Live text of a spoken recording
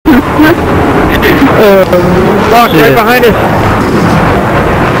Lock right behind us.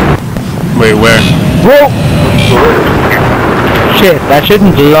 Wait, where? Whoa! Shit, I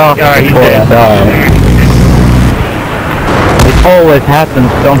shouldn't lock before I die. It always happens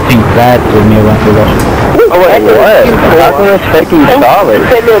something bad to me when we lock. Oh wait, what? How come it's taking solid?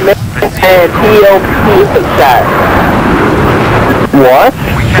 And POP shot. What?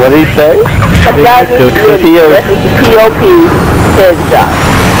 What did he say? POP headshot.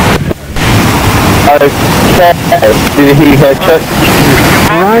 Okay. Did he headshot?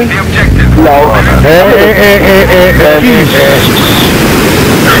 No.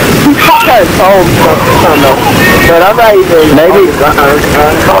 Oh no. But I'm not even.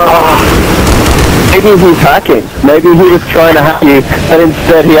 Maybe he's hacking. Maybe he was trying to hack you, but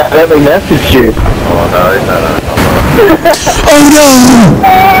instead he accidentally messaged you. Oh no. Oh no!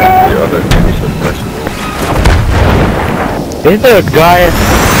 Is there a guy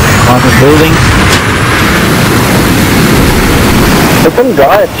on the building? There's some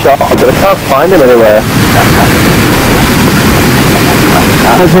guy at shop, but I can't find him anywhere.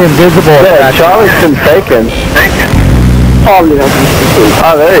 He's invisible. Yeah, Charlie's been taken. Oh,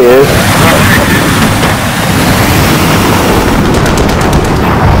 there he is.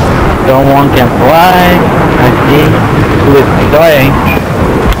 Someone can fly. I see. Who is dying?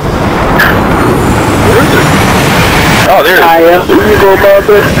 Oh, there it is. I am evil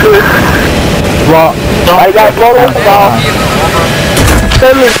mother. Well, I got both.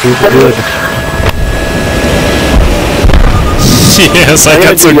 good. Yes, I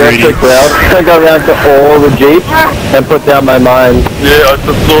got so greedy. I go around to all the jeeps and put down my mines. Yeah, I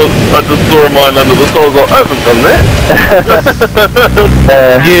just saw mine under the door. I was like, I haven't done that.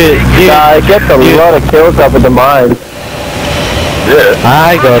 I get a lot of kills up with the mines. Yeah.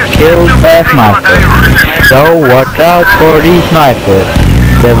 I got killed by a sniper. So watch out for these snipers.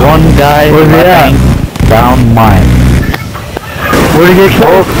 The one guy knocking down mine. Where did you get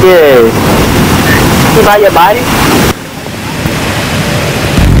killed? Okay. You buy your body?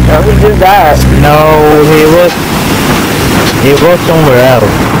 No, he just died. No, he was somewhere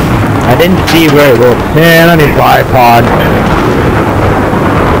else. I didn't see where it was. Man, I need a bipod.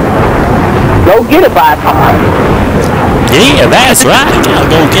 Go get a bipod. Yeah, that's right. I'll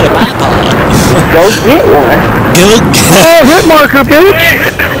go get a bipod. Go get one. Go get Oh, hit marker, bitch!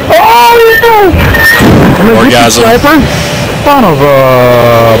 Oh, yeah! Orgasm. Sniper? Son of a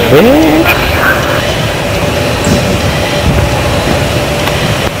bitch!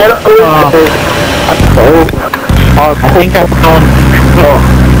 I think I found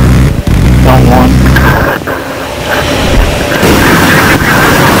someone.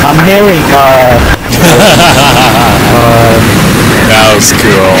 I'm hearing That was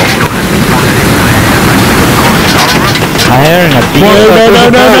cool. I'm hearing a beat.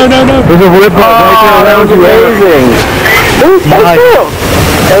 No. There's a whip Oh, that was amazing. Stay still.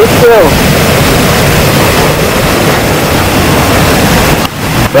 Stay still.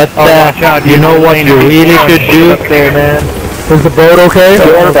 But you know what you really should do? There, man. Is the boat okay?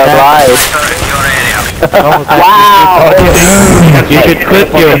 Wow! You should put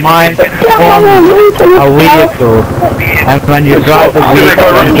your mind on a vehicle, and when you drive the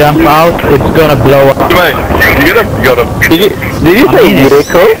vehicle and jump out, it's gonna blow up. Mate, you got him. Did you say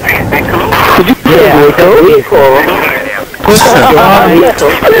vehicle? Did you say vehicle?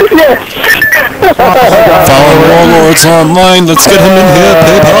 Follow Warlords online. Let's get him in here,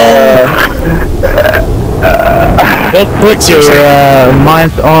 PayPal. Just put your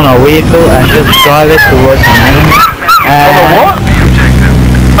minds on a vehicle and just drive it towards an enemy.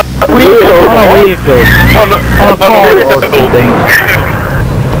 On a vehicle. On a car or something.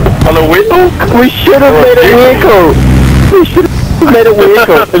 On a wheel? We should have made a vehicle. We should have made a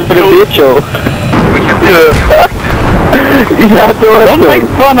vehicle instead of vehicle. Yeah. Don't make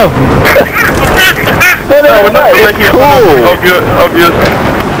fun of me. No, we're not making fun of your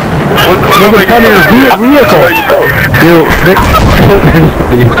You're becoming a vehicle.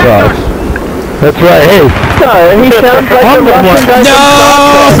 You cross. That's right, hey. No, he sounds like I'm the one. No!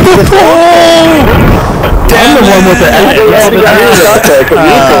 I'm the one with the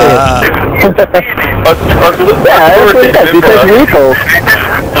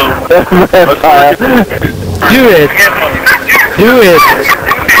Do it.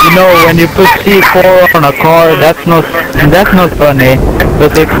 You know, when you put C4 on a car, that's not funny.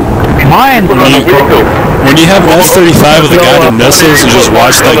 But if mine When you have an F-35 with a guided missiles and just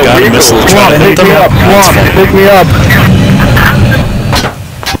watch that guided missile try to hit them, pick me up.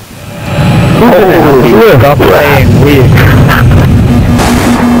 Stop playing weird.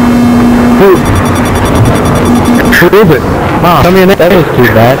 Who is it? That is too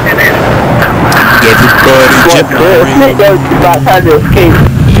bad. Everybody get Chris, that was about time to escape.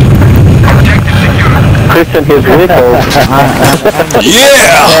 Chris and his vehicle.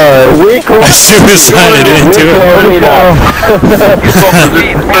 Yeah! Vehicle. I suicided into it.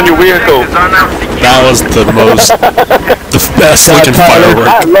 On your vehicle. That was the best looking firework.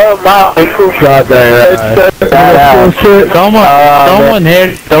 I love my vehicle. Someone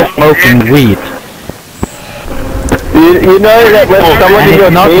here don't smoking weed. You know that when someone in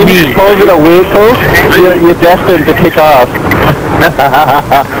your team pulls in a vehicle, you're destined to kick off.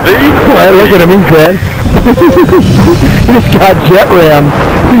 Look at him, he's dead. He's got jet ram.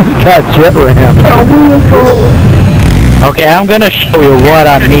 He's got jet ram. Okay, I'm gonna show you what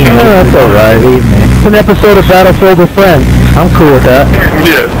I mean. That's alright. It's an episode of Battlefield with Friends. I'm cool with that.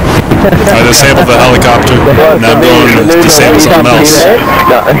 Yeah. I disabled the helicopter. Now I'm going to disable something else.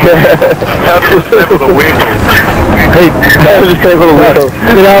 How to disable the vehicle. Hey, disable the vehicle.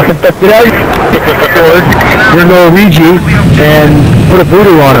 Get out. You're Norwegian and put a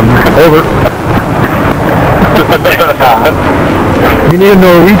voodoo on him. Over. You need a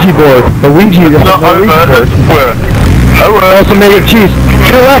Norwegian board. A Ouija. Not over. Where? Over. Also made of cheese. To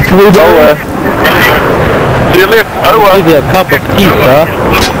the left, please. Over. To your left. Over. Give you a cup of tea, sir.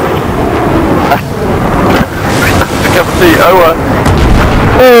 A cup of tea. Over.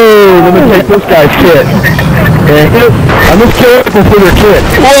 Hey, let me take this guy's kit. Okay. I'm just careful for your kit.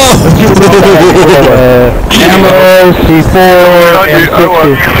 Ammo, C4,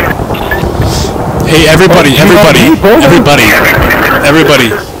 M60. Hey, everybody.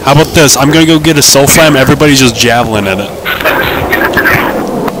 How about this? I'm gonna go get a soul flame. Everybody's just javelin at it.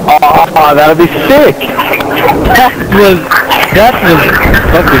 Oh, that'd be sick. That was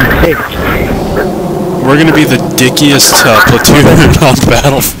fucking sick. We're gonna be the dickiest platoon on the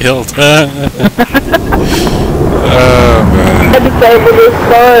battlefield. Oh man. I disabled his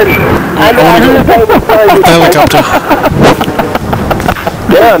son. I know I disabled his son. Helicopter.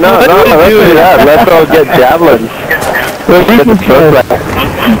 Yeah, no, let's do that. Let's all get javelins. Where's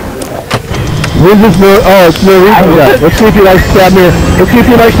this more? Oh, it's Norwegian guy. Let's see if he likes to stab me. Let's see if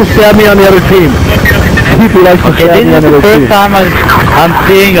he likes to stab me on the other team. Let's see if he likes to stab me on the other team. This is the first time I'm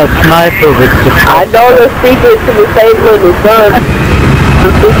seeing a sniper with the... I know the secret to disabling the sun.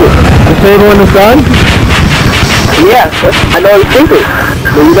 Disabling the sun? Yeah, I know the secret.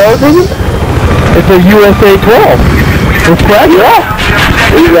 Do you know the secret? It's a USA 12. It's correct? Yeah.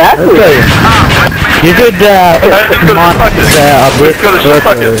 Exactly. You could, I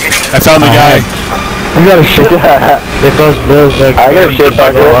found the guy. You got a shit. because there's a... I got a shit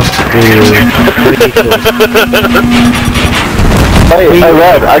bucket. Hey,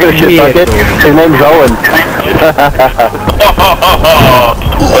 Red, I got a shit bucket. His name's Owen.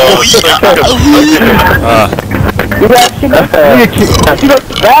 You got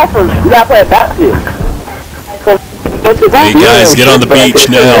bathrooms. You gotta play a bathroom. Hey guys, get on the beach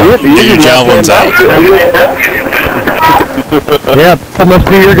now. Get your javelins out. Yeah, that must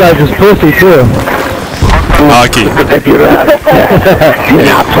be your guys' pussy too. Hockey. You're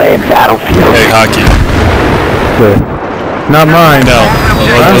not playing Battlefield. Hey, hockey. Not mine. No.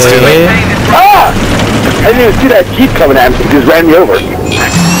 Let's do that. I didn't even see that Jeep coming at me. He just ran me over.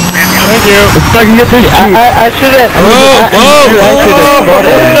 Thank you. Let's I can get this Jeep. I should have...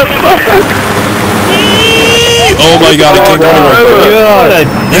 Oh my god, I can't go anywhere.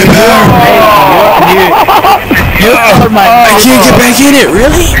 I can't get back in it,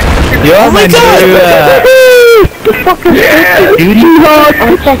 really? Oh my god!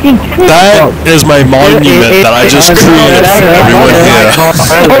 That is my monument that I just created for everyone here.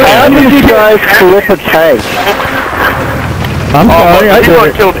 How did you guys flip a tank? I'm sorry, I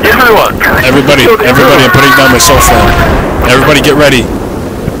killed everyone. Everybody, I'm putting down my cell phone. Everybody get ready.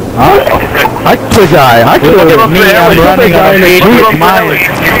 I killed a guy. I killed me. I'm running on a Jeep with mine.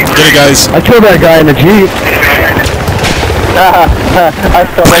 Get it, guys. I killed that guy in the Jeep. I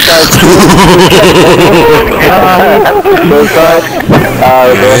saw that guy.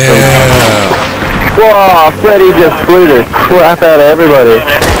 Whoa, Freddy just flew the crap out of everybody.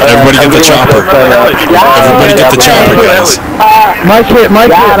 Everybody get the chopper. Everybody get the chopper, guys. My kit.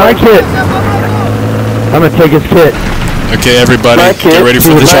 I'm gonna take his kit. Okay, everybody, get ready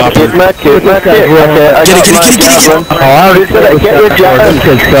for the chopper. My kit. Okay, Get it. Oh, I already said get your javelin.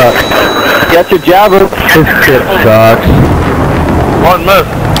 Get your javelin. This kit sucks. One miss.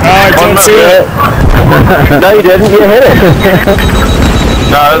 I don't see it. No, you didn't. You hit it.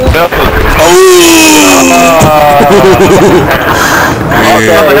 No, it's nothing.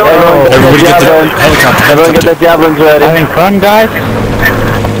 Everybody get the helicopter. Everyone get the javelins ready. Having fun, guys?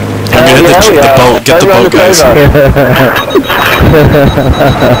 I'm gonna hit the boat. Get the boat, guys.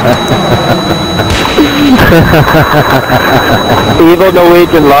 Evil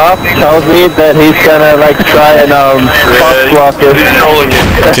Norwegian laugh tells me that he's gonna like try and fox walk it. He's trolling you.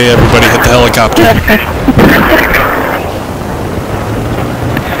 Okay, everybody hit the helicopter.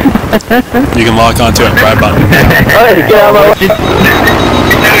 You can lock onto it, right button. Alright, get out of my way.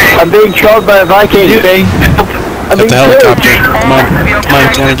 I'm being trolled by a Viking. Hit the helicopter. Come on,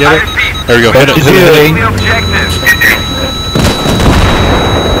 can I get it? There we go, hit it.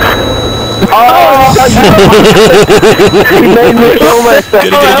 Oh! He made me kill myself.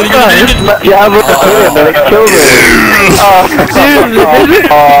 Get it. Yeah, I'm gonna hit him and it killed me.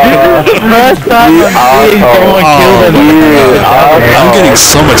 First time I'm seeing someone kill them. I'm getting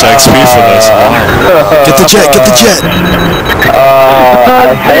so much XP for this. Wow. Get the jet.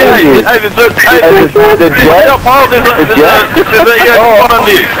 I hate you. Hey, the jet? Paul, there's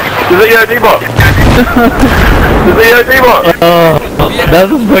a D-bot.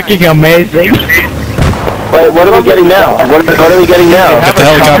 That is fucking amazing. Wait, what are we getting now? What are we getting now? Get the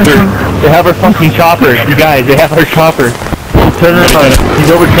helicopter. They have our fucking chopper. You guys, they have our chopper. Turn around.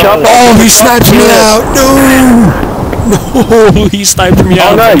 He's over chopper. Oh, he sniped me out. No, he sniped me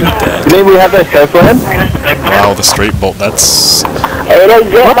out. Oh, nice. Maybe we have that safe land? Wow, the straight bolt. That's...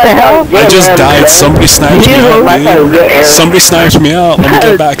 What the hell? I just died. Somebody sniped me out, dude. Somebody sniped me out. Let me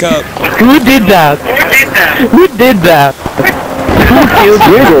get back up. Who did that? Who did that? Who killed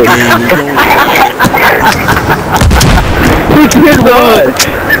you? Who did what?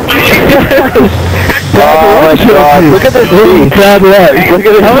 Oh my god, look at this beast. Bad luck. Look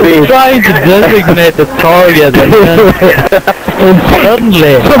at this I was beast. trying to designate the target and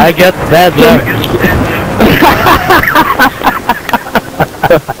suddenly I get bad luck.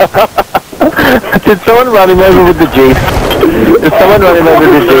 Did someone run him over with the Jeep? Did someone run him over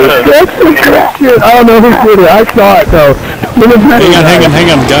with the Jeep? That's the question. I don't know who did it. I saw it though. Hang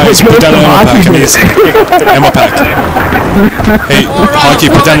on, guys. Put down an ammo pack. Ammo pack. Hey, Hockey,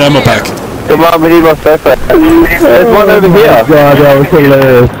 put down an ammo pack. Come on, we need more safe land. There's one over here. God, that was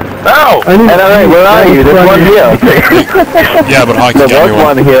hilarious. Ow! NRA, where are you? There's one here. Yeah, but Hockey, There get me was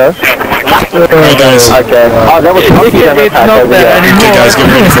one. one here. Alright, guys. Okay. Oh, that was Hockey's ammo It's pack not over that here. anymore. Okay, guys, get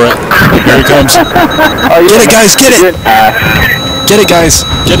ready for it. Here it comes. Oh, Get it, guys, get it! Get it, guys.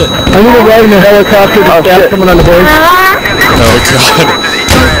 Get it. I'm gonna ride in a helicopter to stab someone on the base. Oh, God.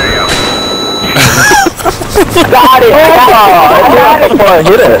 Got it! Oh,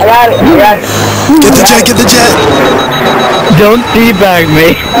 hit it. I got it. Get the jet. Don't teabag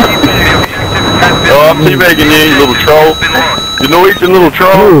me. Oh, I'm teabagging you, you little troll. You Norwegian little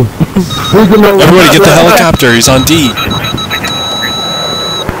troll. Everybody get the helicopter. He's on D.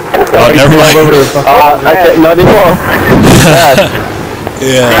 Oh, never mind. Okay, not anymore.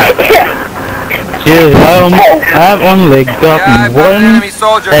 Yeah. Dude, I have only gotten one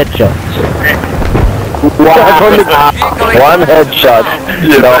headshot. One headshot.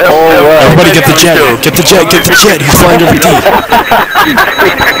 The whole world. Everybody get the jet. Get the jet. He's flying over D.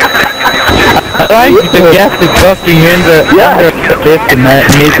 Trying to get the fucking under 50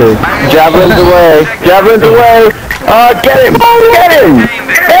 meters. Javelins away. Get him.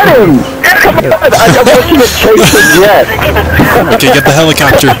 Come on, I want you to chase the jet. Okay, get the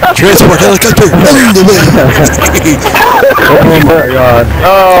helicopter. Transport helicopter. Oh my god. I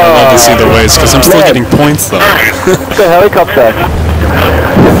love to see the waves, because I'm still getting points, though. Get the helicopter.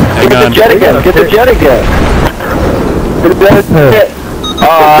 Hang Get the on. jet again.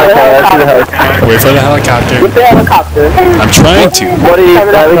 Oh, okay, that's the helicopter. Wait for the helicopter. The helicopter. I'm trying to. What are you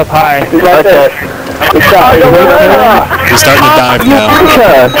doing? Up high. Okay. He's starting to dive now.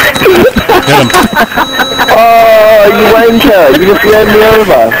 Hit him. Oh, you wanker. You just ran me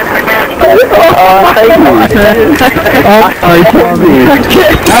over. Thank you.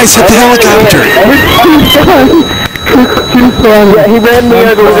 Guys, hit the helicopter. Yeah, he ran me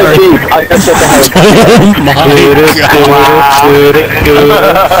over with a Jeep. I just hit the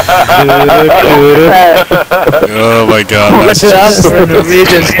Oh my god, that's just...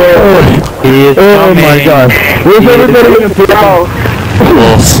 Oh my god. Where's everybody in the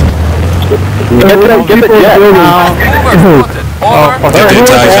Wolf. Get the jet. Get the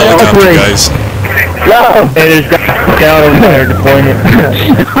attack helicopter, guys. No. There's down over there to point it.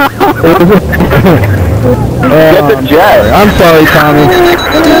 Get the jet. I'm sorry, Tommy.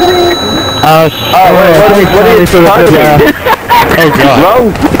 What are you talking? Oh god.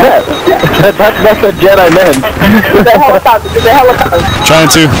 Wrong jet. That's the jet I meant. Get the helicopter. Trying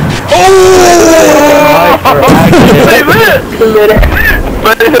to.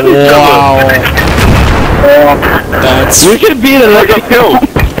 Wow. That's... You should be the lucky kill.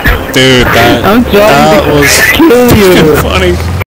 Dude, that I'm trying to was kill you. funny.